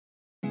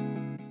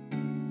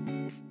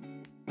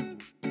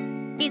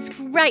It's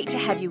great to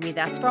have you with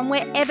us from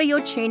wherever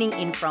you're tuning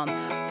in from.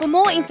 For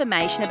more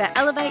information about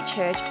Elevate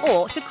Church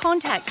or to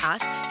contact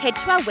us, head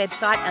to our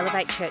website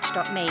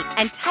elevatechurch.me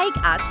and take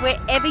us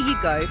wherever you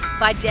go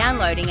by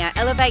downloading our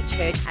Elevate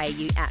Church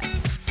AU app.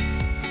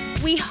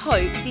 We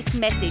hope this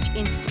message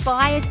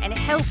inspires and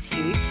helps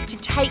you to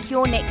take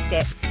your next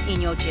steps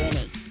in your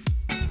journey.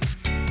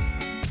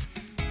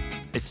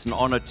 It's an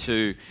honour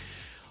to,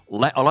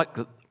 I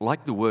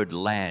like the word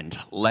land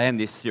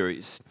this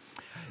series.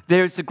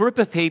 There's a group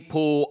of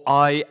people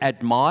I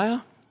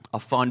admire, I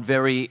find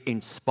very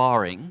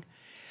inspiring.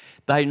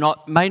 They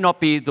may not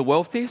be the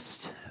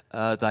wealthiest,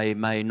 they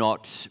may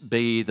not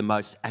be the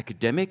most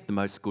academic, the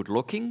most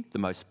good-looking, the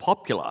most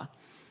popular,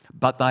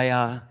 but they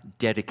are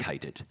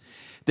dedicated.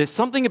 There's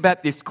something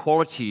about this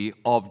quality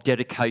of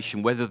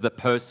dedication, whether the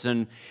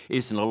person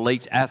is an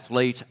elite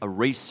athlete, a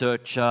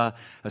researcher,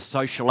 a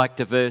social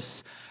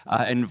activist,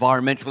 an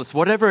environmentalist,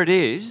 whatever it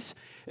is.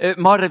 It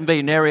might even be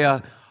an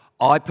area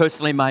I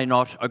personally may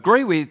not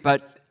agree with,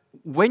 but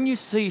when you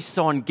see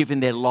someone giving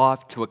their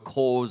life to a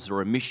cause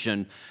or a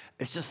mission,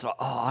 it's just like,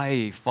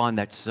 I find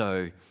that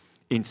so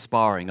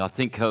inspiring. I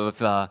think of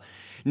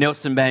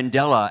Nelson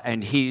Mandela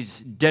and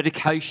his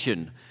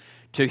dedication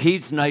to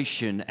his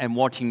nation and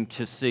wanting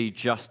to see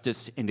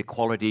justice and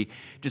equality,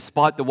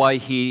 despite the way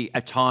he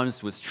at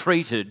times was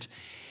treated.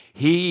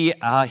 He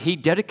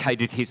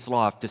dedicated his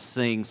life to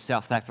seeing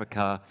South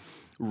Africa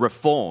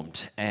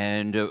reformed,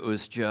 and it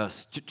was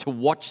just to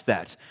watch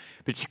that,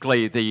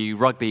 particularly the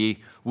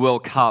Rugby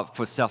World Cup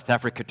for South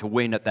Africa to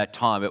win at that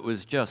time. It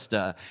was just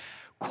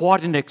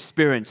quite an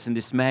experience, and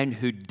this man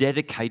who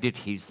dedicated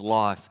his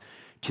life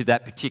to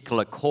that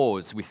particular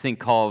cause. We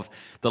think of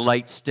the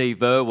late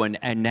Steve Irwin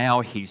and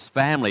now his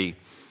family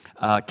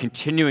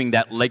continuing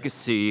that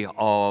legacy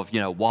of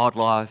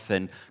wildlife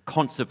and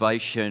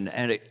conservation,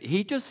 and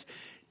he just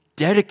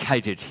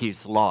dedicated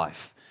his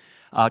life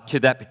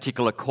to that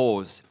particular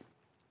cause.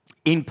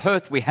 In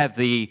Perth, we have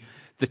the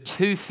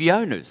two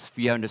Fionas,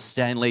 Fiona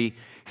Stanley,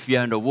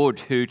 Fiona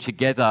Wood, who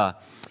together,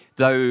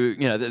 though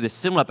they're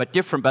similar but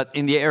different, but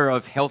in the area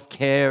of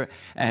healthcare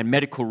and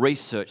medical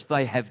research,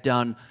 they have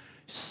done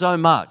so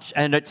much.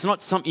 And it's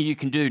not something you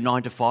can do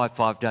 9 to 5,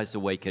 5 days a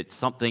week. It's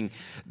something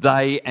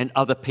they and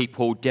other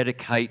people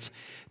dedicate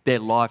their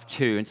life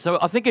to. And so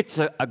I think it's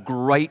a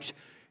great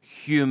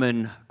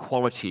human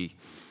quality.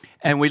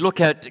 And we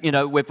look at,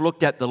 we've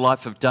looked at the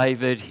life of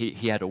David.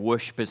 He had a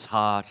worshipper's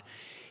heart.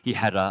 He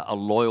had a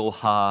loyal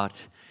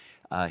heart.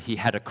 He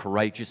had a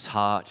courageous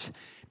heart.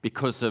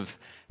 Because of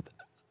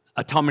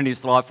a time in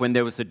his life when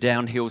there was a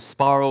downhill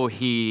spiral,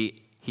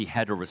 he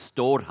had a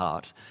restored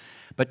heart.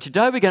 But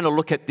today we're going to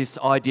look at this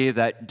idea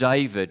that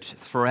David,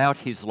 throughout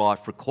his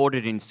life,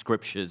 recorded in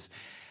scriptures,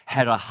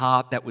 had a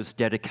heart that was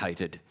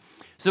dedicated.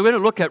 So we're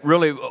going to look at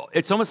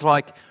it's almost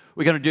like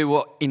we're going to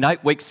do in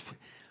 8 weeks,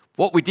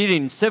 what we did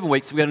in 7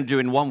 weeks, we're going to do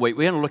in 1 week.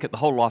 We're going to look at the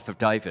whole life of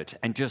David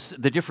and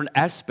just the different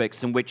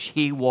aspects in which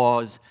he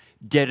was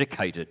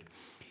dedicated.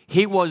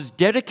 He was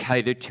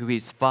dedicated to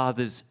his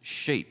father's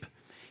sheep.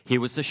 He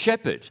was a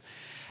shepherd.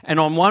 And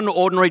on one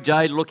ordinary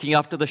day, looking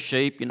after the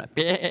sheep,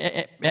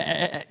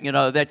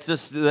 that's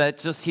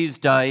just his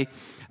day.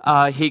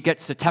 He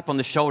gets a tap on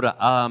the shoulder.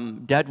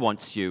 Dad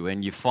wants you,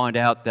 and you find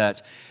out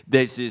that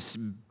there's this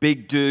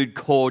big dude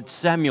called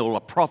Samuel, a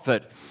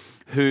prophet,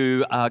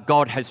 who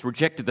God has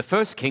rejected. The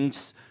first king,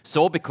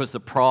 Saul, because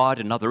of pride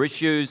and other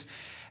issues,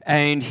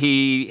 and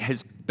he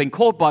has been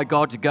called by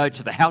God to go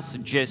to the house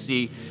of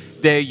Jesse.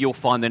 There you'll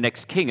find the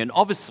next king. And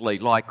obviously,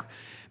 like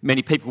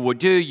many people would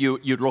do,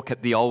 you'd look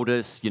at the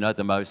oldest,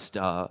 the most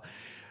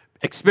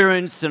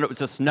experienced, and it was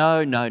just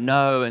no.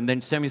 And then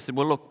Samuel said,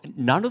 well, look,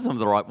 none of them are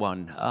the right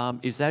one.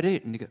 Is that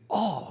it? And you go,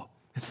 oh,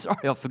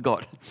 sorry, I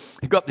forgot.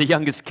 I got the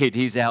youngest kid.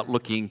 He's out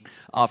looking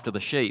after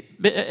the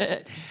sheep.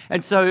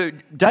 And so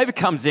David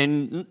comes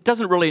in,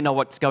 doesn't really know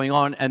what's going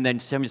on, and then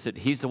Samuel said,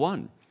 he's the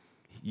one.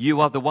 You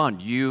are the one.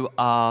 You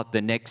are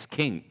the next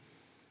king.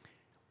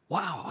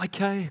 Wow,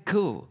 okay,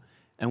 cool.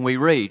 And we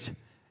read,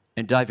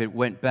 and David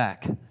went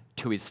back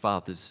to his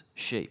father's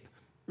sheep.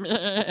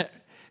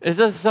 It's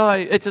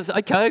just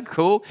okay,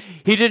 cool.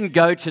 He didn't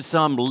go to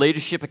some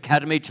leadership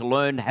academy to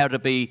learn how to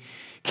be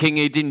king.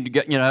 He didn't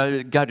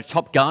go to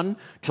Top Gun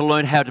to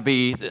learn how to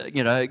be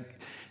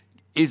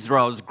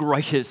Israel's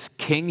greatest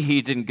king.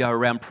 He didn't go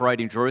around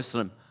parading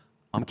Jerusalem.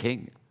 I'm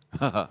king.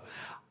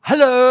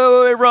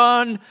 Hello,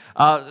 everyone.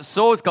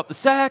 Saul's got the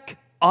sack.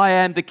 I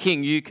am the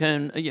king. You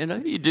can,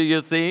 you do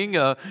your thing.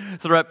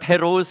 Throw out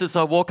petals as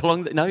I walk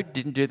along. No,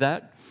 didn't do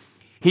that.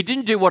 He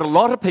didn't do what a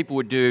lot of people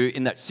would do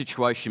in that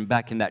situation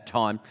back in that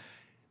time,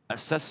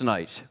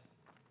 assassinate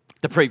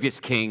the previous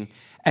king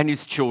and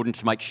his children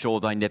to make sure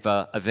they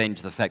never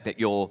avenge the fact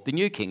that you're the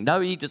new king. No,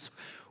 he just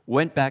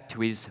went back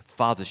to his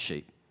father's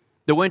sheep.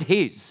 They weren't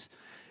his.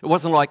 It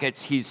wasn't like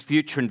it's his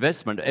future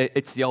investment.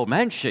 It's the old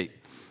man's sheep.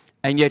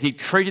 And yet he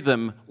treated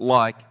them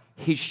like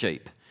his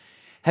sheep.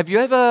 Have you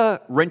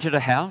ever rented a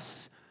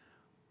house,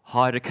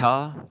 hired a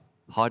car,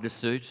 hired a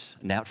suit,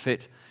 an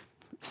outfit?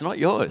 It's not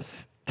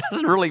yours.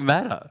 Doesn't really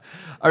matter.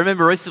 I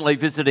remember recently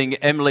visiting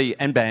Emily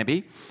and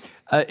Bambi,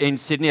 in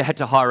Sydney. I had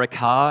to hire a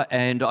car,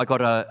 and I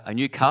got a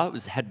new car.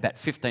 It had about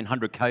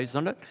 1,500 k's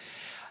on it.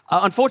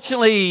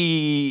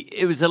 Unfortunately,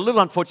 it was a little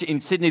unfortunate. In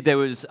Sydney, there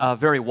was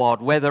very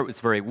wild weather. It was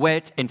very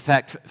wet. In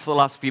fact, for the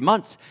last few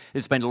months,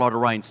 there's been a lot of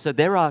rain. So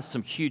there are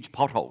some huge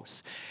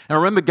potholes. And I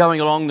remember going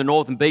along the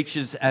northern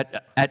beaches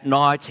at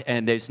night,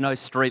 and there's no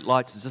street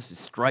lights. It's just a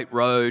straight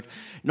road,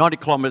 90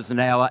 kilometres an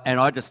hour, and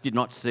I just did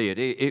not see it.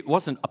 It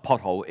wasn't a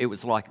pothole. It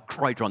was like a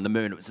crater on the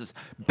moon. It was just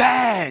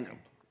bang!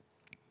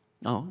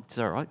 Oh, it's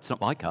all right. It's not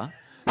my car.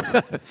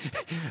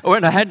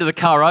 When I handed the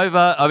car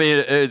over, I mean,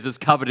 it was just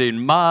covered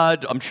in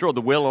mud. I'm sure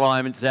the wheel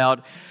alignment's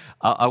out.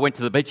 I went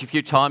to the beach a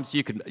few times.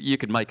 You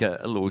could make a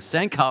little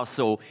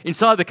sandcastle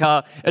inside the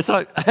car. It's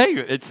like, hey,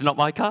 it's not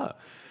my car.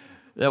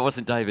 That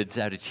wasn't David's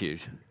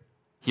attitude.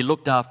 He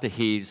looked after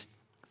his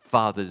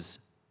father's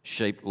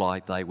sheep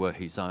like they were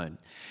his own.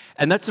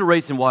 And that's the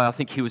reason why I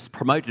think he was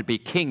promoted to be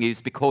king,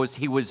 is because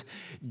he was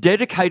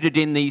dedicated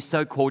in these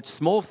so-called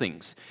small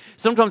things.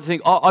 Sometimes I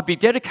think, I'd be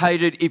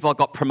dedicated if I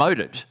got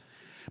promoted.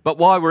 But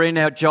while we're in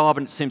our job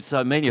and it seems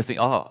so many, I think,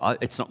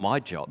 it's not my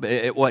job.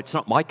 It's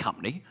not my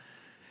company.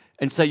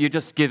 And so you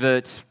just give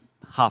it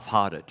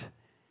half-hearted.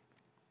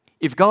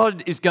 If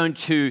God is going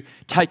to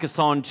take us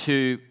on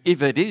to,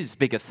 if it is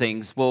bigger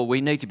things, well, we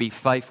need to be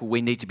faithful.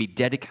 We need to be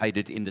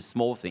dedicated in the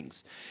small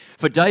things.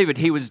 For David,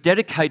 he was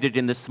dedicated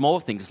in the small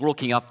things,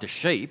 looking after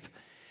sheep.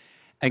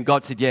 And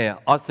God said, yeah,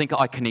 I think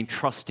I can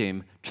entrust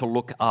him to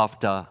look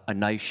after a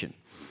nation.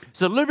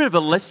 So a little bit of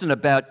a lesson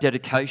about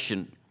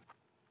dedication.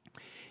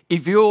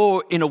 If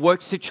you're in a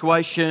work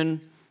situation,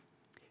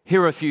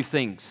 here are a few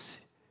things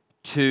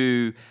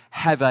to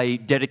have a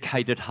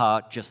dedicated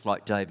heart just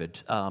like David.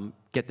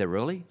 Get there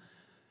early,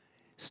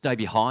 stay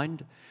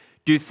behind,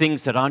 do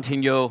things that aren't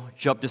in your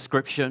job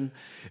description,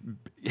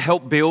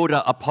 help build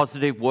a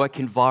positive work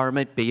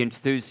environment, be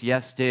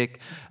enthusiastic,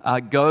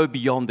 go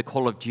beyond the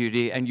call of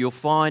duty, and you'll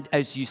find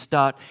as you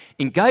start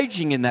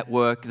engaging in that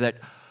work that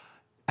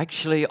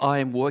actually I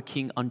am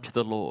working unto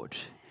the Lord.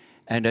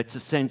 And it's a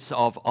sense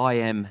of I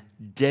am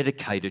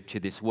dedicated to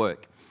this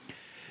work.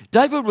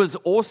 David was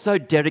also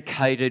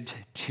dedicated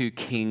to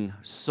King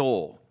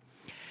Saul.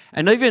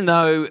 And even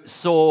though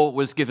Saul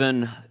was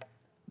given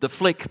the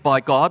flick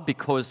by God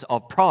because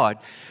of pride,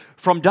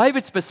 from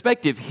David's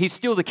perspective, he's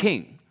still the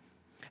king.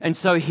 And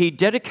so he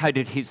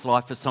dedicated his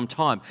life for some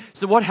time.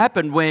 So what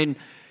happened when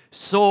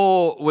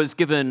Saul was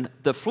given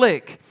the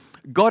flick?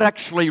 God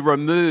actually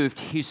removed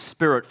his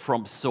spirit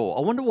from Saul.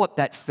 I wonder what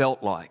that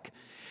felt like.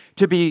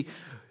 To be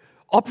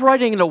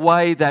operating in a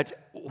way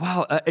that,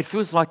 wow, it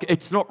feels like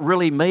it's not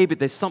really me, but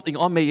there's something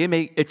on me, in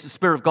me, it's the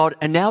Spirit of God,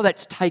 and now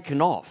that's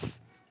taken off.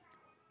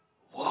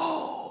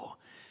 Whoa,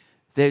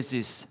 there's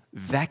this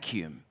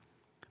vacuum.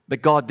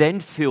 But God then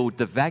filled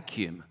the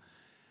vacuum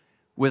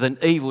with an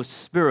evil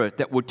spirit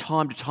that would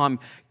time to time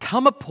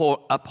come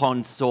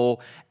upon Saul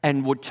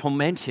and would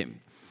torment him.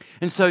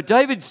 And so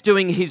David's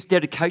doing his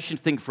dedication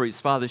thing for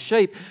his father's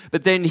sheep,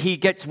 but then he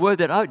gets word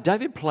that,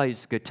 David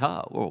plays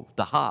guitar, or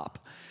the harp.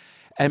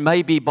 And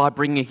maybe by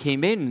bringing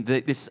him in,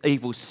 this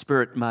evil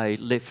spirit may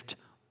lift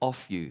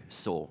off you,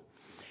 Saul.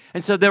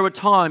 And so there were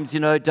times,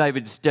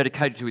 David's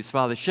dedicated to his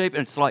father's sheep,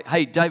 and it's like,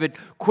 hey, David,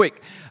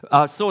 quick.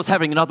 Saul's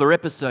having another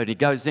episode. He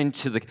goes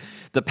into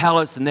the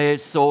palace, and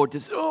there's Saul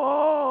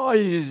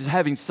he's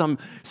having some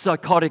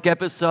psychotic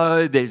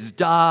episode. There's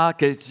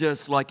dark. It's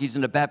just like he's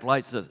in a bad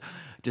place.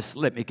 Just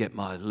let me get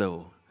my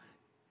little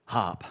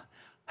harp.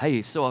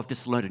 Hey, Saul, I've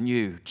just learned a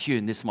new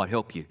tune. This might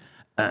help you.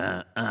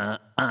 I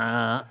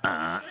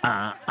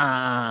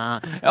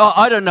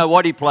don't know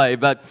what he played,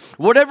 but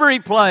whatever he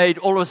played,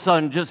 all of a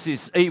sudden, just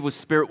this evil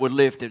spirit would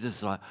lift. It's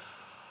just like,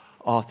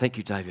 oh, thank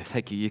you, David.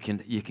 Thank you.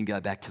 You can go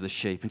back to the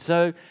sheep. And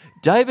so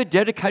David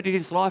dedicated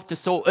his life to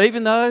Saul,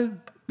 even though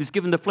he was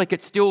given the flick.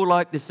 It's still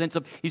like this sense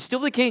of he's still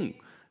the king,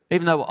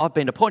 even though I've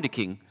been appointed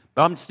king,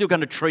 but I'm still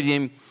going to treat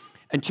him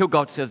until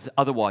God says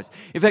otherwise.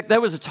 In fact,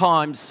 there was a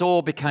time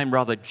Saul became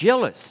rather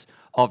jealous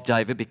of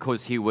David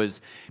because he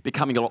was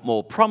becoming a lot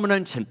more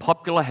prominent and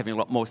popular, having a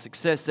lot more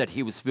success, that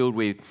he was filled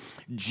with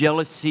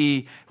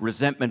jealousy,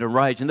 resentment, and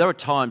rage. And there were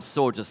times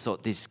Saul just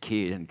thought, this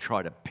kid, and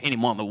tried to pin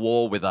him on the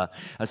wall with a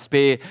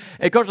spear.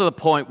 It got to the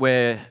point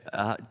where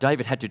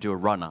David had to do a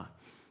runner.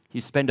 He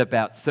spent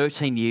about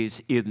 13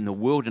 years in the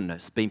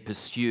wilderness being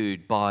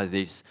pursued by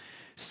this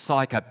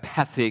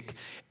psychopathic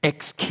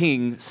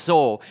ex-king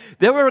Saul.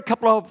 There were a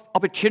couple of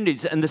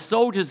opportunities, and the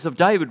soldiers of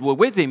David were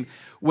with him,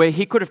 where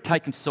he could have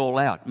taken Saul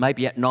out,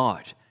 maybe at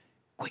night.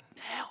 Quick,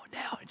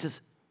 now. It's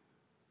just,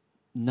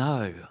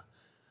 no,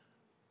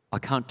 I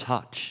can't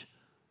touch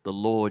the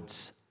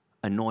Lord's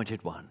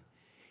anointed one.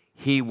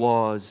 He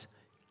was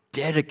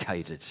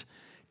dedicated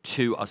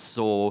to a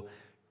Saul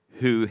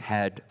who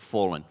had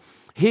fallen.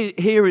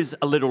 Here is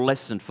a little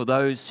lesson for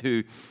those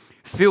who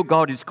feel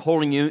God is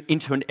calling you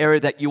into an area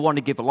that you want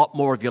to give a lot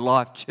more of your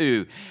life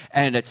to,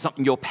 and it's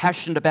something you're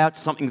passionate about,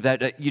 something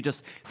that you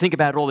just think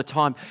about all the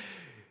time.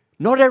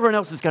 Not everyone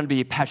else is going to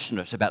be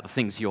passionate about the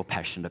things you're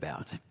passionate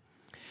about.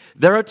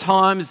 There are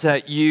times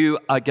that you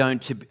are going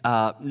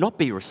to not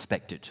be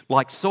respected.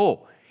 Like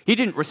Saul, He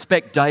didn't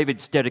respect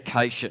David's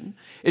dedication.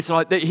 It's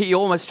like that he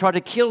almost tried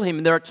to kill him.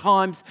 And there are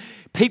times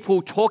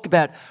people talk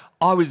about,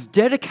 I was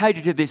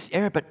dedicated to this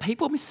area, but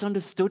people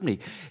misunderstood me.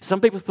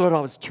 Some people thought I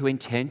was too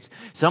intense.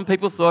 Some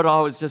people thought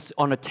I was just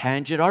on a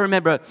tangent. I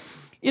remember,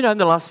 in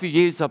the last few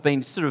years, I've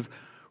been sort of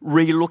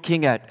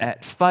re-looking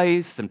at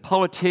faith and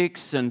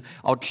politics, and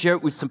I'll share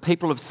it with some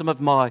people of some of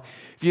my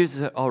views.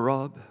 Oh,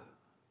 Rob,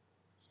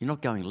 you're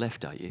not going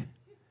left, are you?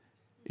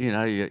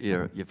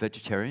 You're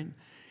vegetarian.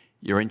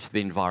 You're into the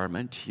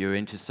environment. You're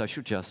into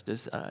social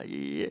justice.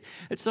 Yeah.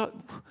 It's not.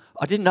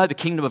 I didn't know the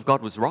kingdom of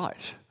God was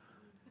right.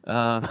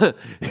 I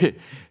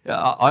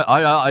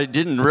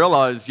didn't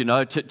realise,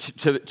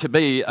 to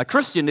be a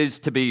Christian is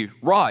to be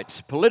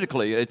right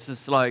politically. It's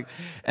just like,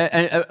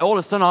 and all of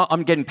a sudden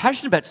I'm getting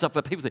passionate about stuff,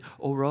 but people think,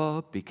 "Oh,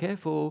 Rob, be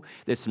careful.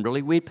 There's some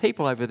really weird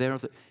people over there." I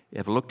thought, you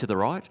ever look to the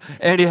right?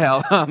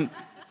 Anyhow,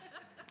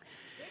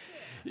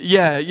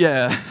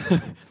 yeah.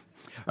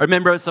 I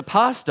remember as a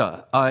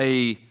pastor,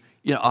 I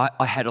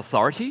had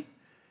authority,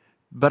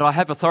 but I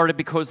have authority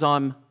because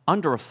I'm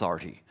under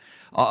authority.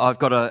 I've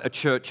got a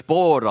church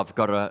board, I've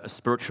got a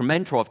spiritual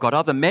mentor, I've got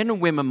other men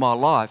and women in my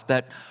life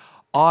that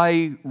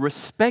I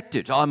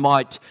respected. I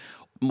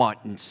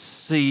mightn't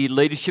see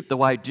leadership the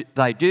way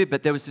they do,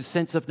 but there was this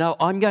sense of, no,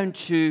 I'm going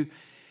to,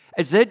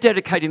 as they're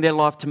dedicating their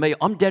life to me,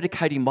 I'm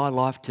dedicating my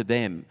life to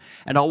them.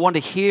 And I want to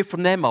hear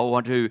from them, I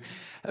want to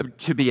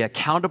be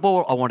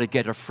accountable, I want to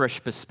get a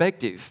fresh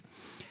perspective.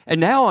 And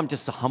now I'm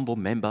just a humble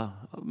member.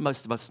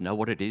 Most of us know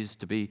what it is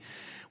to be,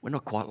 we're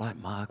not quite like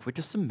Mark, we're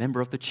just a member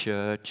of the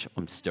church.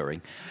 I'm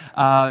stirring.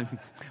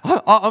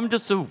 I'm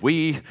just a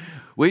wee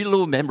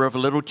little member of a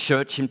little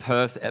church in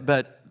Perth,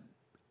 but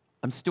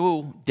I'm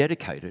still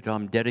dedicated.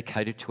 I'm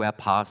dedicated to our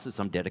pastors,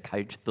 I'm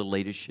dedicated to the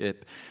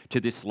leadership,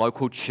 to this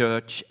local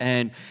church.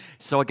 And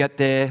so I get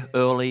there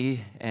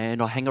early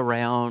and I hang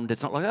around.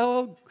 It's not like,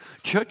 oh,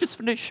 church is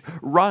finished,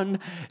 run.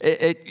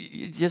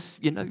 It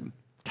just,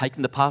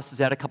 taking the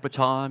pastors out a couple of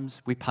times.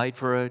 We paid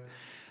for it.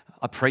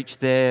 I preach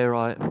there.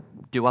 I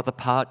do other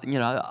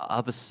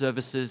other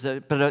services.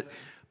 But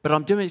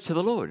I'm doing it to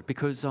the Lord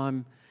because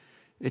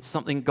it's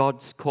something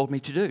God's called me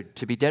to do,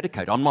 to be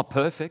dedicated. I'm not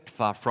perfect,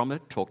 far from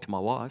it. Talk to my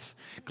wife.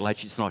 Glad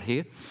she's not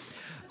here.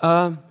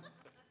 So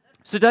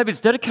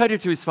David's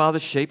dedicated to his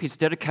father's sheep. He's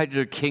dedicated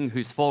to a king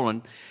who's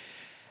fallen.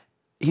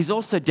 He's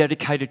also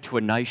dedicated to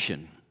a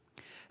nation.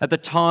 At the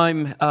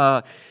time,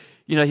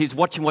 he's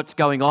watching what's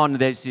going on.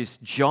 There's this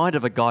giant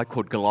of a guy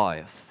called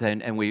Goliath.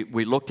 And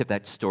we looked at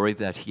that story,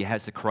 that he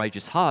has a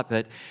courageous heart.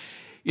 But,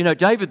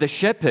 David the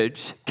shepherd,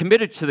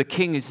 committed to the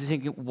king, is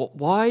thinking,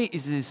 why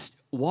is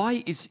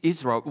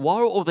Israel, why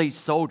are all these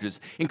soldiers,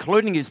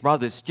 including his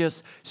brothers,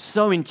 just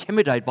so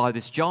intimidated by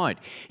this giant?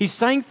 He's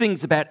saying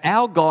things about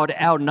our God,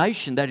 our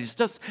nation, that is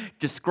just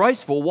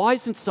disgraceful. Why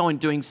isn't someone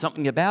doing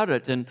something about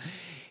it? And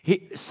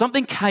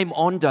something came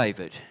on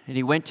David, and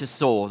he went to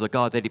Saul, the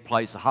guy that he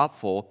plays the harp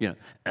for,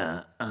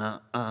 and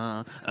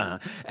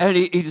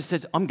he just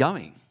says, I'm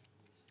going.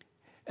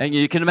 And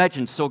you can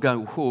imagine Saul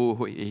going,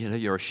 whoa,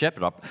 you're a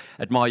shepherd. I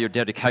admire your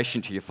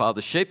dedication to your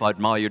father's sheep. I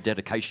admire your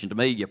dedication to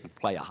me. You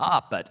play a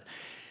harp, but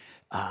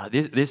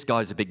this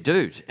guy's a big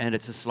dude. And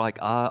it's just like,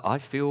 I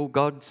feel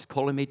God's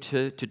calling me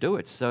to do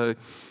it. So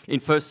in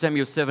 1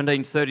 Samuel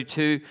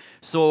 17:32,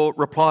 Saul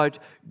replied,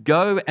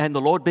 go and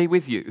the Lord be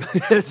with you.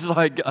 It's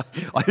like,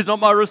 it's not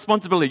my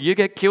responsibility. You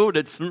get killed,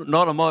 it's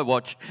not on my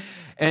watch.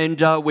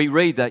 And we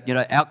read that,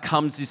 out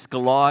comes this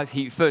Goliath.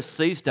 He first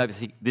sees David,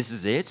 think, this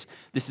is it.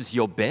 This is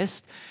your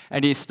best.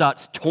 And he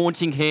starts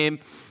taunting him.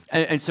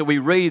 And so we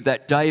read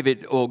that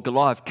David, or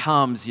Goliath,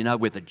 comes,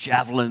 with a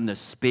javelin, the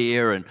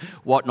spear, and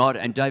whatnot.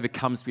 And David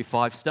comes with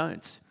 5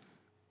 stones.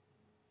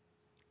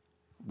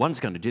 One's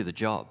going to do the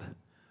job.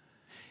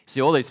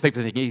 See, all these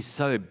people think he's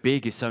so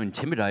big, he's so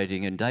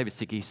intimidating. And David's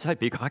thinking, he's so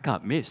big, I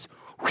can't miss.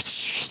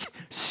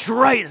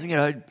 Straight,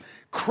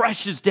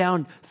 crashes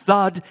down,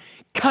 thud,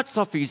 cuts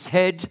off his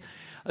head.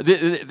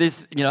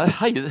 This,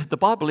 hey, the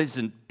Bible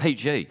isn't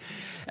PG.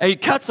 And he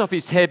cuts off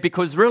his head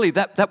because really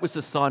that was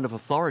a sign of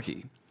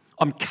authority.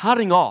 I'm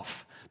cutting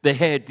off the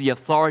head, the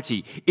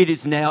authority. It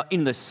is now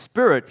in the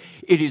spirit.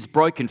 It is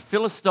broken.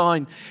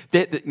 Philistine,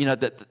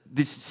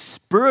 this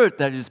spirit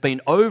that has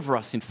been over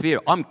us in fear,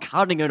 I'm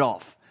cutting it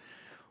off.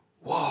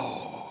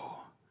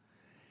 Whoa.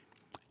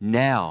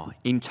 Now,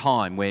 in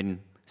time when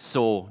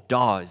Saul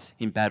dies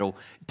in battle,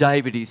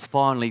 David is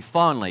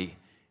finally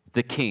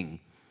the king.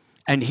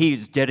 And he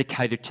is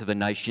dedicated to the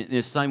nation. In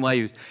the same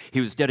way he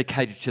was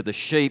dedicated to the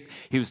sheep,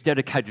 he was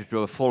dedicated to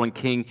a fallen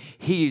king,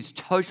 he is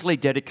totally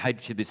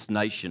dedicated to this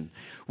nation.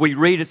 We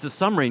read as a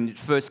summary in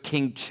 1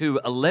 Kings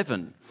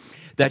 2:11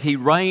 that he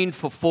reigned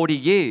for 40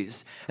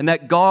 years and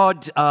that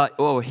God,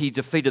 he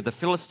defeated the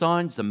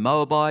Philistines, the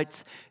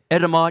Moabites,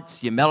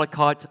 Edomites, the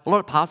Amalekites. A lot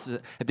of pastors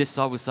at this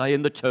side would say,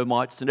 and the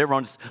termites, and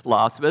everyone just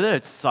laughs, but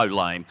that's so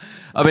lame.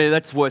 I mean,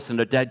 that's worse than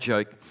a dad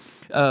joke.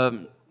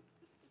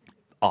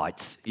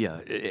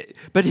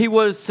 But he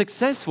was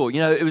successful.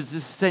 It was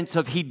this sense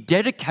of he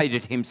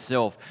dedicated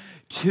himself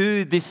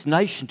to this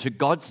nation, to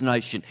God's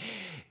nation.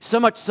 So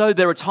much so,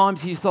 there are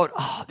times he thought,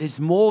 there's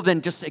more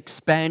than just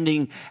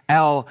expanding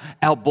our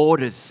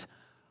borders.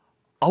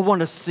 I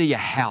want to see a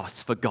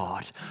house for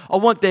God. I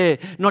want there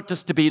not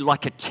just to be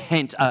like a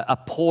tent, a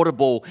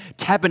portable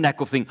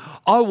tabernacle thing.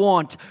 I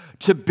want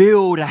to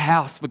build a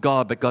house for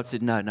God. But God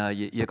said, no,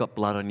 you got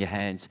blood on your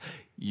hands.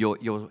 Your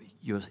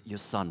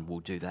son will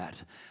do that.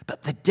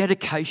 But the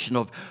dedication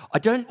of, I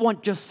don't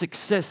want just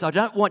success. I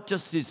don't want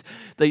just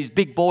these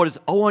big borders.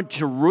 I want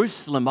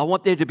Jerusalem. I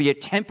want there to be a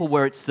temple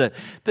where it's the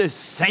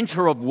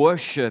center of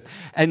worship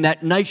and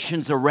that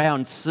nations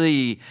around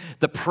see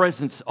the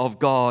presence of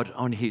God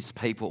on his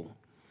people.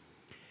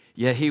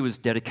 Yeah, he was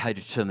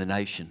dedicated to the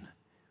nation.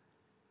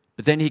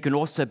 But then he can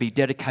also be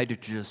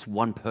dedicated to just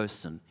one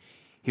person.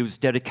 He was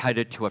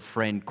dedicated to a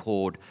friend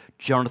called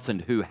Jonathan,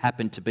 who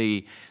happened to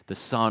be the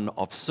son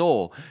of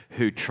Saul,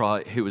 who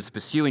was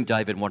pursuing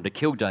David and wanted to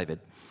kill David.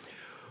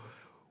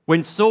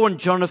 When Saul and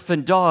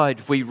Jonathan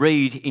died, we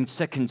read in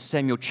 2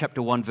 Samuel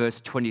chapter 1, verse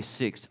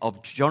 26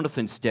 of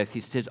Jonathan's death.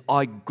 He said,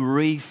 I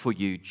grieve for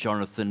you,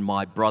 Jonathan,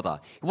 my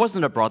brother. He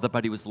wasn't a brother,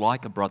 but he was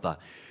like a brother.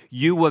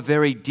 You were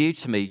very dear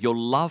to me. Your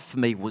love for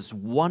me was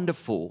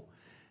wonderful.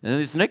 And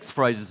this next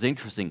phrase is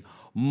interesting.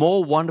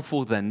 More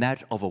wonderful than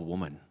that of a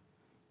woman.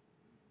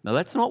 Now,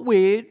 that's not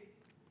weird.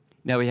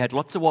 Now, he had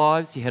lots of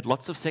wives, he had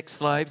lots of sex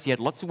slaves, he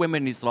had lots of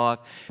women in his life,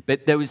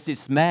 but there was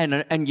this man,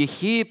 and you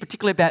hear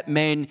particularly about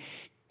men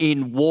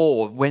in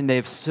war when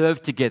they've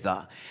served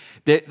together.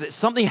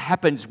 Something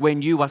happens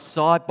when you are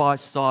side by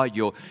side,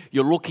 you're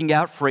looking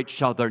out for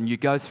each other, and you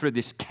go through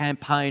this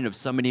campaign of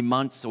so many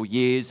months or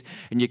years,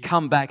 and you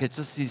come back, it's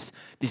just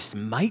this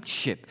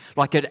mateship.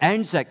 Like at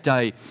Anzac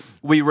Day,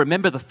 we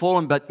remember the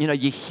fallen, but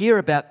you hear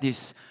about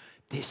this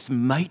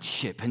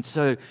mateship. And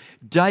so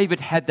David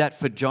had that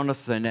for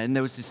Jonathan, and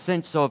there was this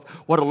sense of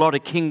what a lot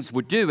of kings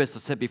would do, as I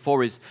said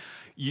before, is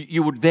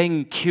you would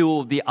then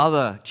kill the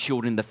other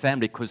children in the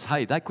family because,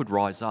 hey, they could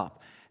rise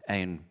up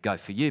and go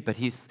for you. But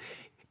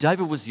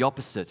David was the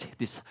opposite,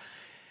 this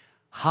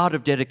heart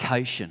of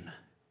dedication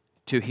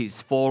to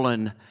his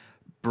fallen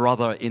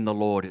brother in the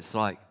Lord. It's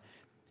like,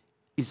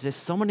 is there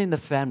someone in the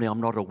family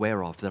I'm not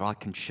aware of that I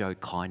can show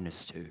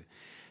kindness to?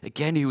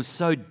 Again, he was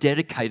so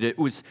dedicated, it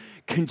was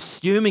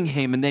consuming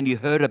him. And then you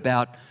heard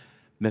about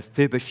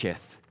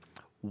Mephibosheth.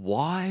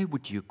 Why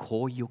would you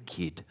call your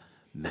kid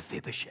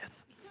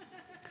Mephibosheth?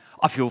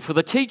 I feel for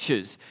the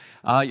teachers.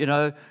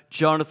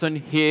 Jonathan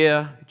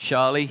here,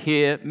 Charlie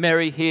here,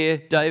 Mary here,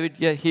 David,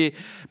 here.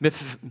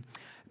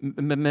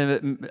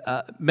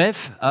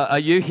 Meph, are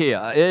you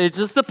here? It's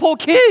just the poor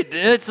kid.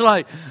 It's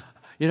like,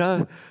 he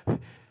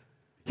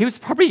was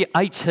probably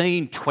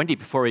 18, 20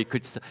 before he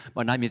could say,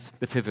 my name is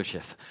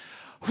Mephibosheth.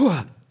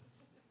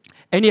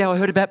 Anyhow, I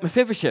heard about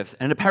Mephibosheth,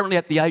 and apparently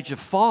at the age of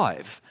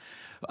 5,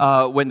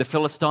 when the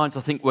Philistines,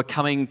 I think, were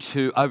coming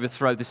to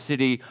overthrow the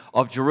city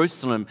of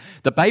Jerusalem,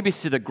 the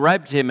babysitter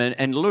grabbed him and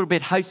a little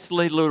bit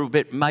hastily, a little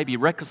bit maybe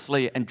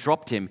recklessly, and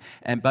dropped him,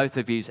 and both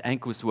of his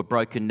ankles were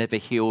broken, never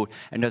healed,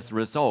 and as a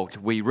result,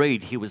 we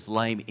read he was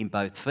lame in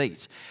both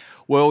feet.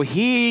 Well,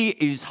 he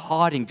is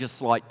hiding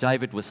just like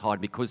David was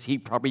hiding, because he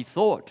probably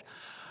thought,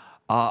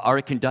 I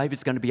reckon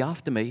David's going to be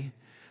after me.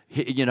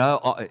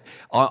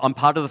 I'm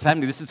part of the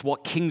family. This is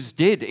what kings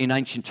did in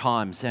ancient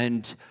times.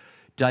 And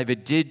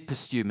David did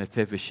pursue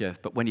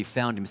Mephibosheth, but when he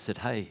found him, he said,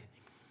 hey,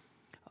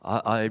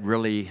 I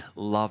really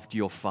loved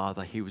your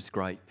father. He was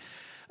great.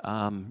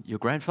 Your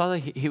grandfather,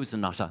 he was a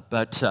nutter,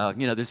 but,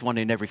 there's one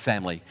in every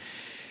family.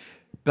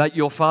 But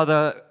your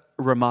father,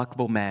 a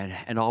remarkable man,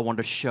 and I want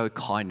to show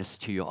kindness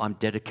to you. I'm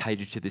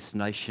dedicated to this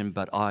nation,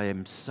 but I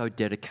am so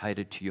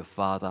dedicated to your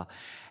father,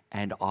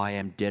 and I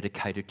am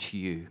dedicated to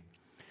you.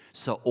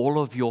 So all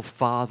of your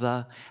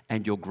father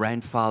and your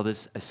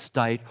grandfather's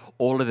estate,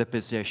 all of their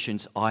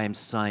possessions, I am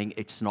saying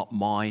it's not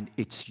mine,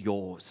 it's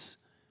yours.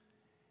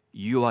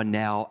 You are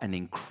now an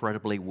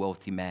incredibly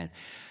wealthy man.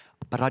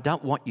 But I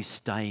don't want you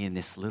staying in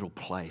this little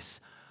place.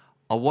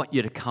 I want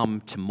you to come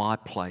to my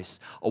place.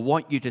 I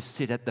want you to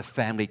sit at the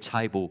family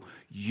table.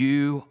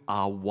 You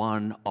are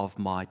one of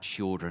my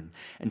children.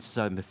 And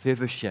so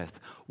Mephibosheth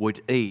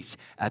would eat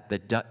at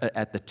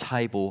the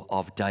table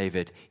of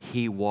David.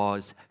 He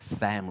was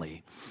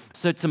family.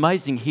 So it's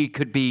amazing.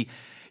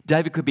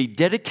 David could be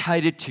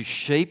dedicated to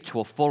sheep, to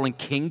a fallen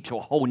king, to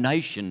a whole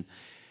nation.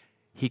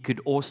 He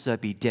could also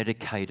be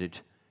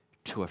dedicated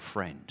to a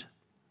friend.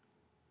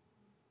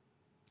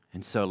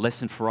 And so a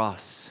lesson for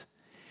us.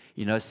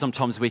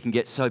 Sometimes we can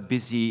get so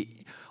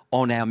busy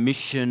on our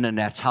mission and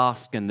our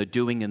task and the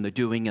doing and the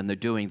doing and the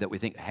doing that we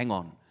think, hang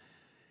on.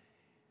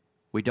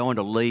 We don't want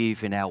to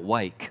leave in our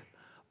wake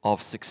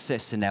of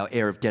success and our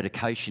air of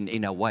dedication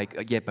in our wake.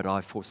 Yeah, but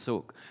I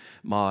forsook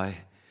my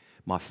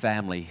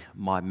family,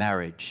 my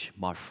marriage,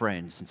 my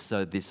friends. And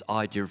so this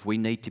idea of we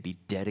need to be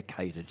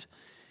dedicated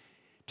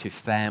to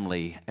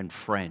family and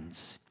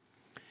friends,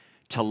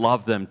 to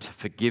love them, to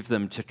forgive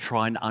them, to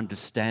try and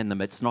understand them.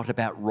 It's not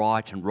about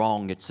right and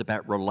wrong. It's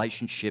about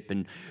relationship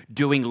and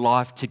doing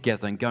life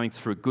together and going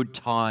through good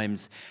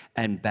times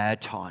and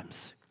bad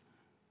times.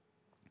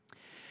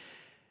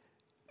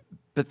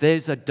 But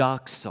there's a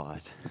dark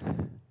side.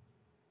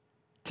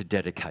 to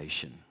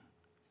dedication.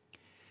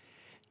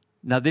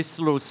 Now, this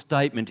little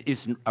statement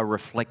isn't a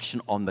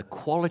reflection on the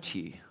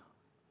quality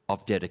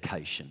of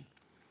dedication.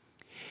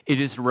 It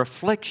is a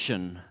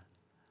reflection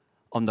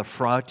on the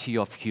frailty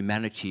of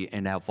humanity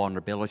and our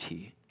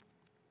vulnerability.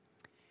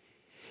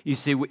 You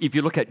see, if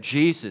you look at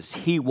Jesus,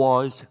 he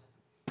was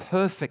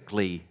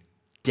perfectly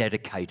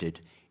dedicated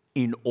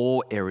in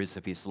all areas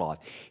of his life.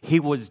 He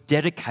was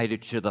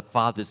dedicated to the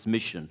Father's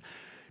mission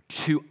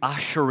to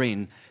usher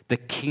in the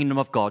kingdom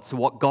of God. So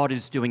what God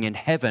is doing in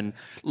heaven,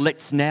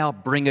 let's now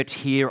bring it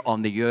here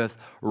on the earth,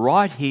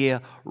 right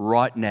here,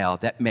 right now.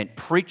 That meant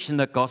preaching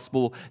the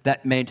gospel.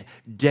 That meant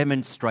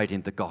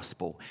demonstrating the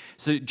gospel.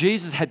 So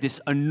Jesus had this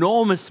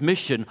enormous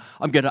mission.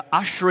 I'm going to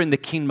usher in the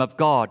kingdom of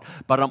God,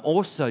 but I'm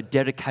also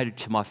dedicated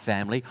to my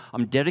family.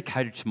 I'm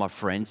dedicated to my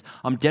friends.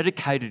 I'm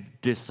dedicated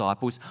to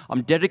disciples.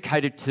 I'm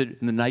dedicated to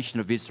the nation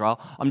of Israel.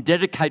 I'm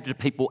dedicated to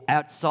people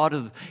outside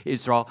of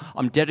Israel.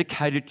 I'm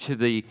dedicated to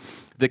the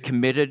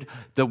committed,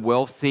 the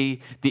wealthy,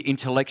 the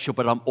intellectual,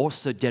 but I'm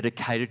also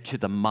dedicated to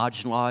the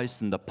marginalized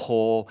and the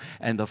poor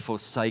and the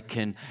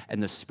forsaken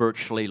and the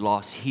spiritually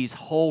lost. His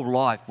whole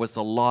life was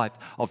a life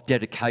of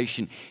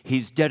dedication.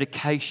 His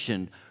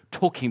dedication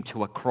took him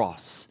to a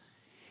cross.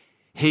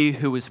 He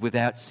who was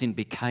without sin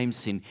became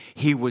sin.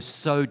 He was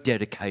so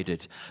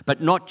dedicated,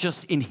 but not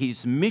just in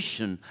his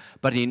mission,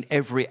 but in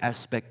every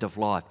aspect of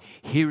life.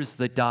 Here is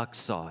the dark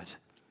side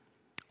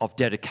of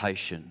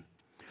dedication.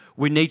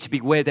 We need to be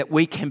aware that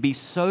we can be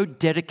so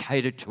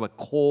dedicated to a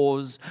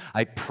cause,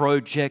 a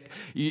project.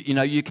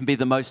 You can be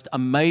the most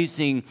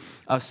amazing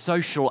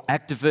social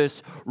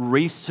activist,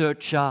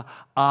 researcher,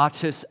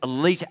 artist,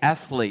 elite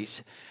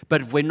athlete.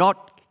 But if we're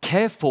not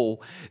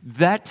careful,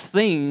 that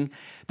thing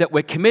that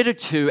we're committed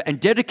to and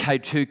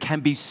dedicated to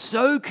can be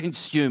so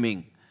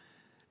consuming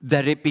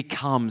that it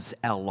becomes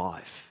our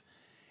life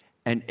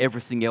and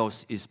everything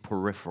else is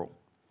peripheral.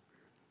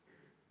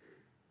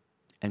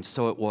 And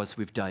so it was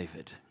with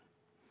David.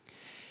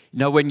 You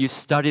know, when you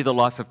study the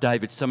life of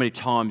David so many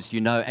times,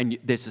 and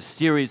there's a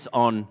series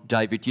on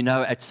David,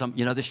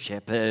 the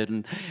shepherd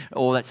and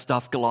all that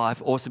stuff,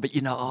 Goliath, also, but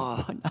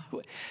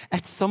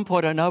at some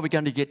point I know we're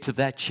going to get to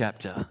that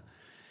chapter.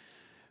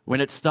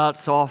 When it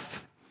starts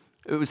off,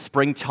 it was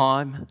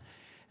springtime,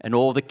 and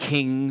all the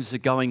kings are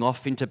going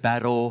off into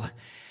battle,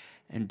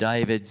 and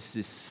David's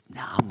just,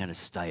 I'm going to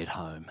stay at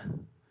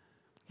home.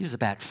 He's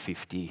about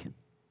 50,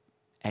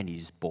 and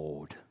he's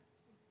bored.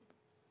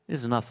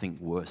 There's nothing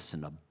worse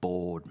than a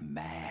bored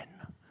man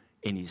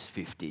in his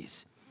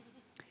 50s.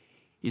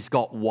 He's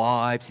got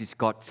wives, he's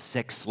got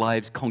sex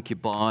slaves,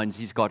 concubines,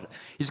 he's got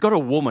a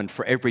woman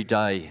for every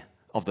day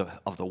of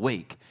the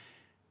week.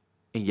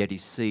 And yet he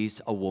sees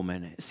a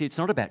woman. See, it's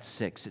not about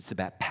sex, it's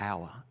about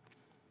power.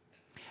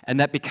 And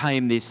that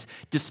became this,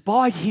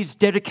 despite his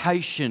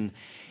dedication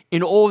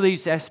in all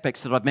these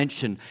aspects that I've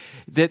mentioned,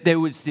 that there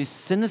was this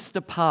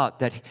sinister part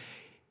that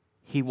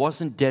he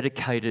wasn't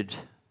dedicated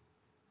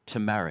to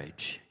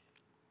marriage.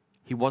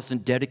 He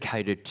wasn't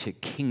dedicated to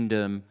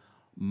kingdom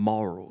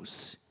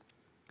morals.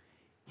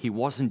 He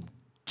wasn't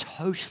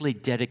totally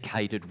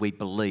dedicated, we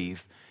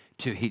believe,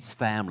 to his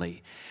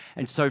family.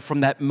 And so from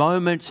that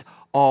moment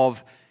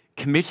of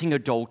committing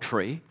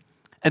adultery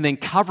and then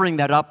covering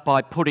that up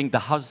by putting the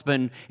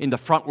husband in the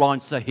front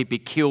line so he'd be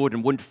killed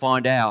and wouldn't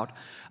find out,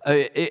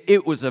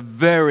 it was a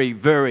very,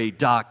 very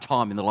dark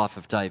time in the life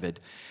of David.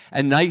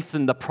 And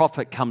Nathan the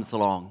prophet comes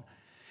along.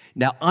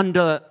 Now,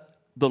 under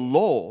the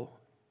law,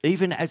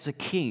 even as a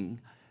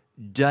king,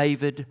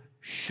 David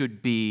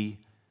should be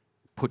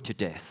put to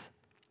death.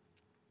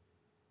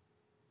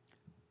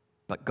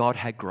 But God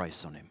had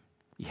grace on him.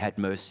 He had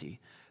mercy.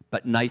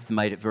 But Nathan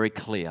made it very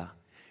clear,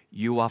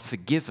 you are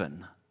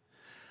forgiven,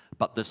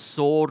 but the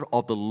sword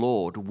of the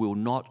Lord will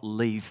not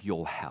leave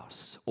your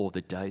house all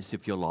the days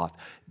of your life.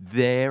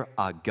 There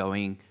are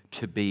going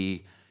to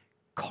be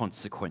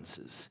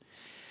consequences.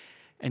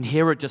 And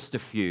here are just a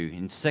few.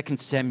 In 2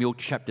 Samuel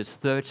chapters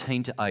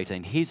 13 to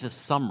 18, here's a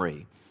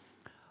summary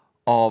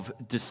of,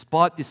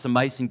 despite this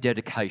amazing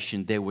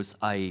dedication, there was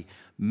a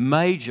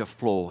major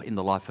flaw in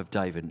the life of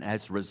David. And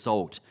as a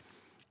result,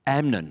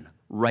 Amnon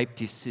raped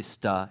his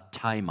sister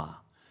Tamar.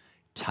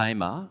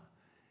 Tamar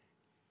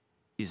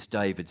is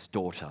David's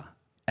daughter.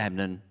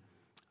 Amnon,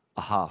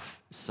 a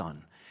half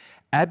son.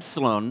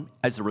 Absalom,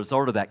 as a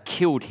result of that,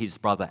 killed his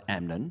brother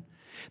Amnon.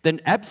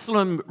 Then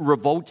Absalom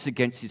revolts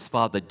against his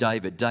father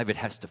David. David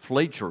has to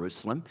flee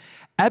Jerusalem.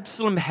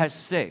 Absalom has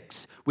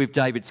sex with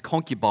David's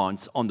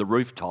concubines on the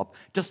rooftop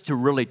just to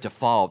really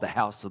defile the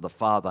house of the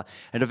father.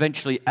 And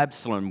eventually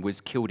Absalom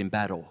was killed in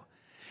battle.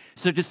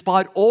 So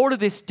despite all of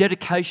this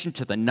dedication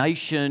to the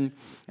nation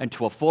and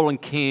to a fallen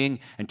king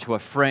and to a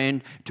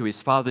friend, to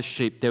his father's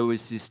sheep, there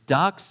was this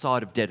dark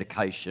side of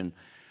dedication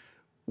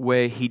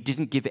where he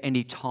didn't give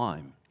any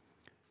time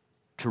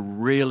to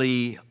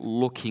really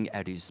looking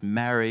at his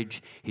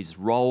marriage, his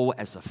role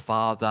as a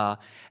father,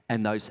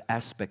 and those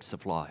aspects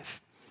of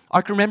life.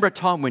 I can remember a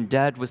time when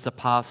Dad was a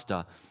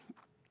pastor,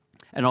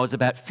 and I was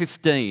about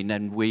 15,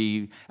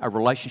 and our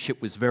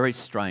relationship was very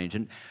strained.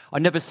 And I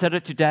never said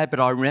it to Dad, but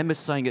I remember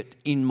saying it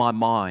in my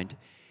mind.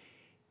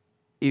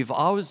 if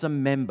I was a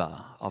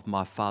member of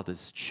my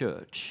father's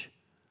church,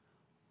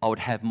 I would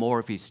have more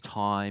of his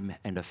time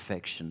and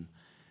affection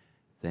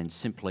than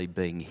simply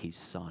being his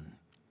son.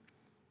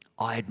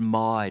 I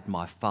admired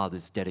my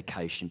father's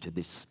dedication to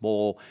this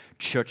small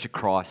Church of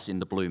Christ in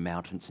the Blue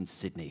Mountains in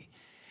Sydney.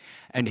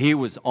 And he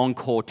was on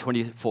call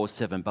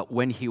 24/7, but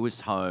when he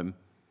was home,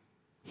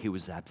 he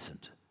was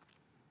absent.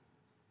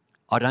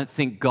 I don't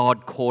think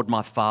God called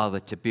my father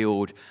to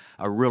build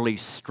a really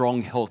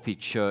strong, healthy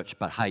church,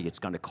 but hey, it's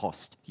going to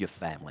cost your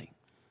family.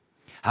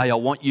 Hey, I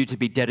want you to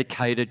be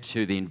dedicated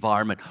to the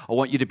environment. I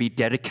want you to be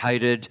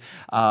dedicated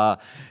to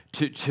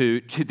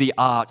the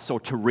arts or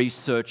to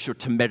research or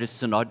to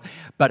medicine.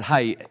 But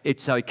hey,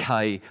 it's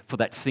okay for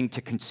that thing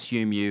to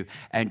consume you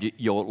and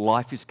your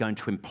life is going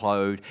to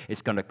implode.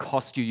 It's going to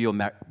cost you your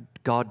marriage.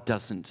 God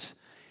doesn't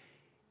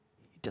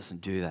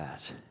do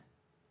that.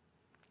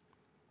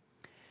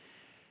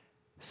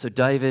 So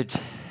David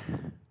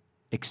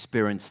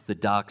experienced the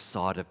dark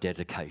side of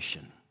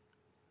dedication.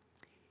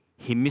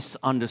 He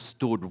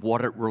misunderstood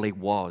what it really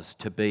was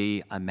to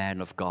be a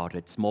man of God.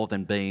 It's more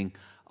than being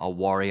a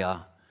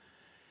warrior.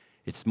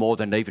 It's more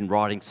than even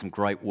writing some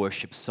great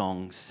worship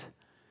songs,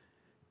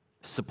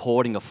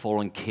 supporting a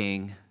fallen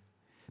king,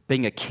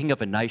 being a king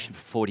of a nation for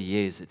 40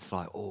 years. It's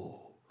like,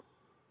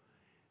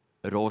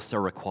 it also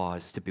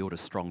requires to build a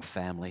strong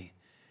family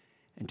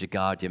and to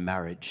guard your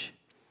marriage.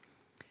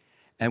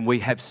 And we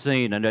have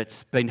seen, and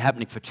it's been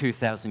happening for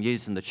 2,000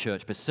 years in the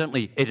church, but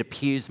certainly it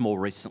appears more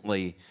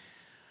recently.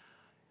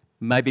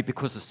 Maybe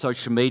because of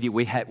social media,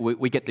 we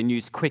get the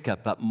news quicker,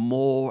 but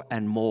more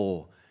and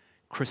more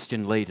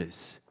Christian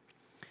leaders,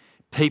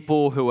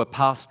 people who are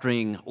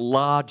pastoring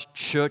large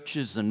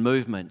churches and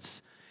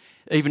movements,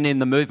 even in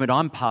the movement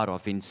I'm part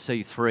of in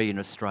C3 in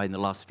Australia in the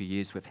last few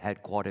years, we've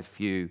had quite a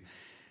few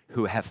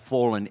who have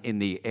fallen in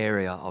the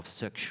area of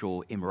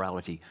sexual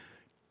immorality,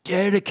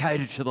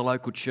 dedicated to the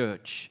local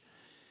church.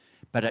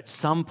 But at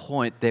some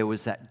point, there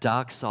was that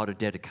dark side of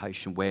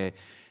dedication where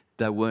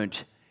they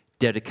weren't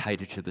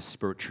dedicated to the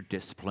spiritual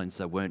disciplines.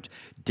 They weren't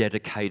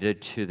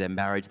dedicated to their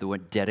marriage. They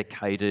weren't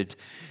dedicated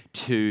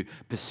to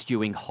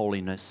pursuing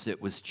holiness.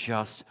 It was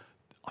just,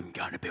 I'm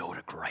going to build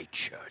a great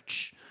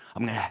church.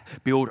 I'm going to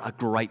build a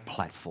great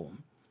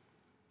platform.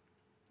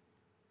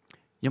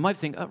 You might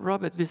think,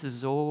 Robert, this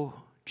is all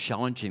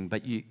challenging,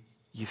 but you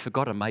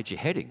forgot a major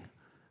heading.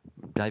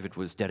 David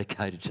was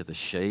dedicated to the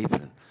sheep,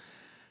 and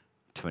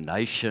to a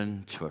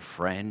nation, to a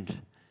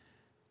friend.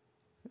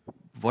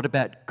 What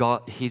about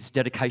God, his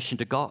dedication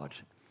to God?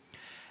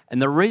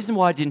 And the reason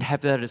why I didn't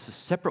have that as a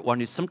separate one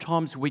is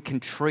sometimes we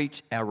can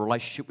treat our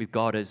relationship with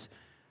God as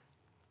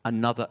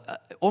another,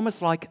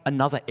 almost like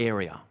another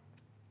area.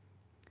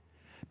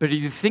 But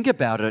if you think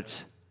about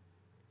it,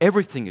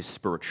 everything is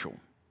spiritual.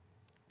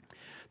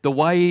 The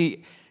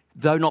way,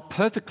 though not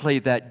perfectly,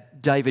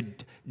 that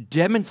David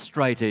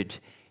demonstrated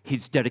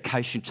his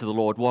dedication to the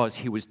Lord was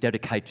he was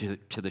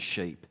dedicated to the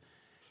sheep,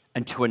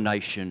 and to a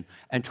nation,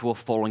 and to a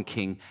fallen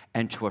king,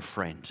 and to a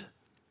friend.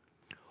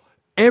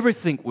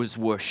 Everything was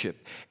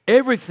worship.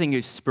 Everything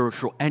is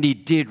spiritual, and he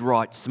did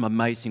write some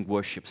amazing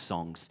worship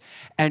songs.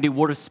 And he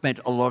would have spent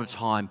a lot of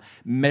time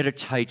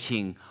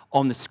meditating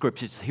on the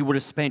scriptures. He would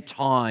have spent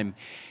time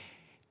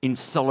in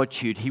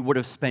solitude. He would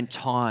have spent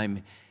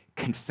time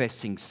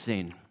confessing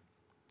sin.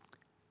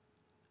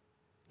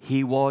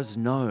 He was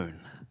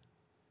known.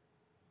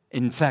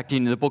 In fact,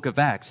 in the book of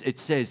Acts, it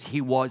says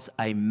he was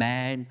a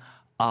man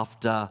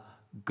after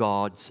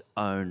God's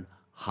own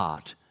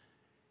heart,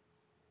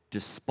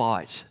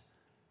 despite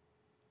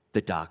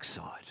the dark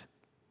side.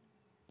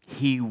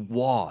 He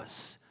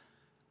was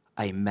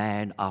a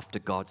man after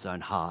God's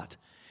own heart.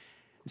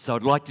 So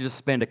I'd like to just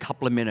spend a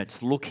couple of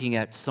minutes looking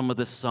at some of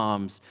the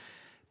Psalms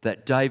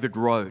that David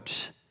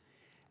wrote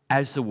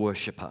as a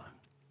worshipper.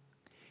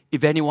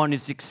 If anyone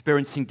is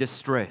experiencing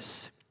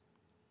distress,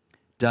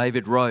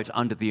 David wrote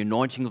under the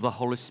anointing of the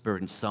Holy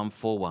Spirit in Psalm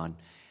 4:1,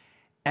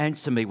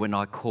 "Answer me when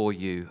I call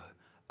you,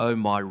 O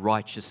my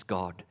righteous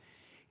God.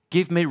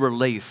 Give me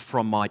relief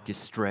from my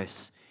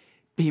distress.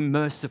 Be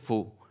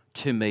merciful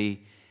to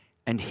me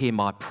and hear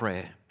my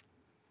prayer."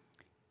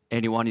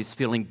 Anyone who's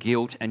feeling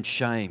guilt and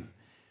shame,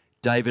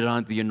 David,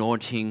 under the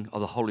anointing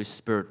of the Holy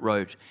Spirit,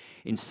 wrote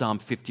in Psalm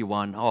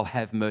 51, "Oh,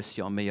 have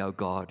mercy on me, O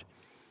God.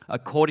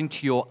 According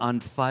to your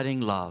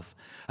unfailing love,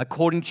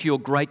 according to your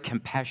great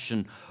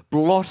compassion,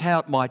 blot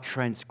out my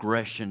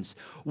transgressions,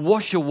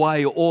 wash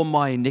away all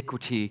my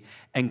iniquity,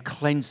 and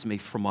cleanse me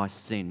from my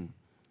sin."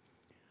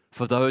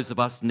 For those of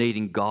us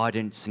needing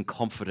guidance and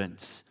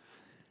confidence,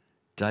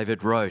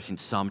 David wrote in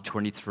Psalm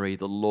 23,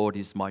 "The Lord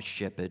is my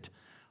shepherd,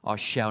 I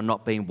shall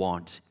not be in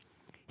want.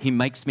 He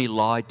makes me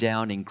lie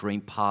down in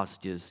green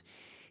pastures.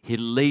 He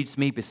leads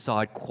me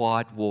beside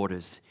quiet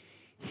waters.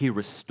 He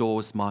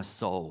restores my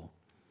soul."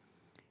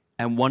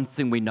 And one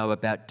thing we know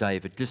about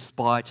David,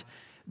 despite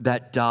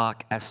that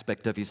dark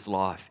aspect of his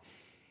life,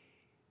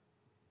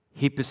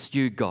 he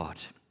pursued God.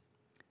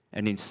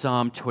 And in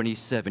Psalm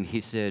 27,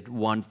 he said,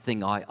 "One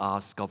thing I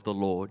ask of the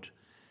Lord,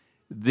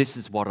 this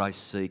is what I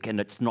seek," and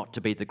it's not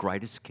to be the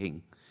greatest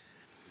king,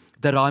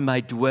 that I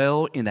may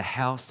dwell in the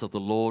house of the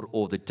Lord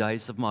all the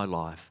days of my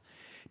life,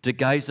 to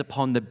gaze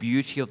upon the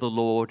beauty of the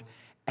Lord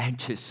and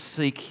to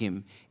seek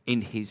him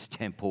in his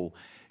temple.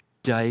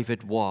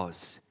 David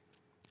was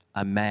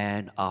a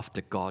man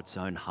after God's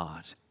own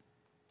heart.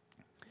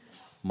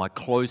 My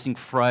closing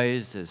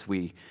phrase as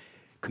we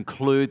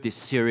conclude this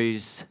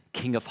series,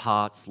 King of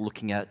Hearts,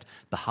 looking at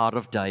the heart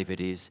of David,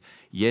 is,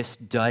 yes,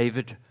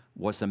 David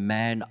was a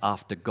man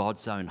after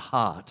God's own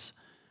heart,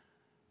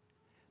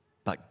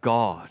 but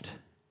God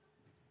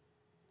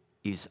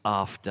is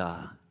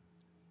after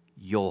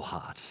your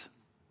heart.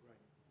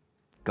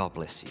 God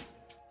bless you.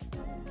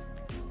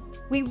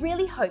 We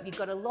really hope you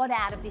got a lot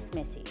out of this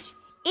message.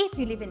 If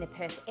you live in the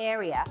Perth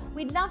area,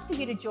 we'd love for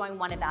you to join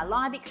one of our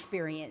live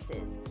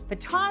experiences. For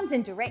times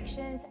and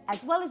directions,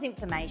 as well as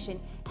information,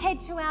 head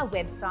to our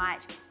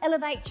website,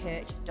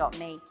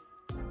 elevatechurch.me.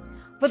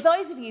 For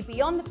those of you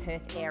beyond the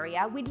Perth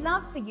area, we'd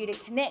love for you to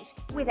connect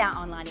with our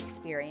online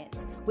experience,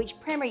 which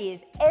premieres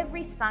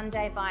every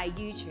Sunday via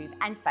YouTube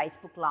and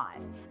Facebook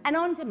Live, and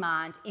on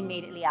demand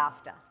immediately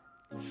after.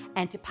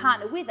 And to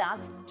partner with us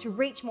to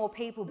reach more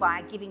people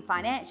by giving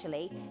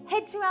financially,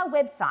 head to our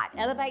website,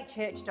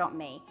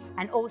 elevatechurch.me,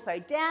 and also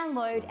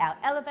download our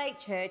Elevate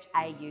Church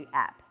AU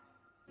app.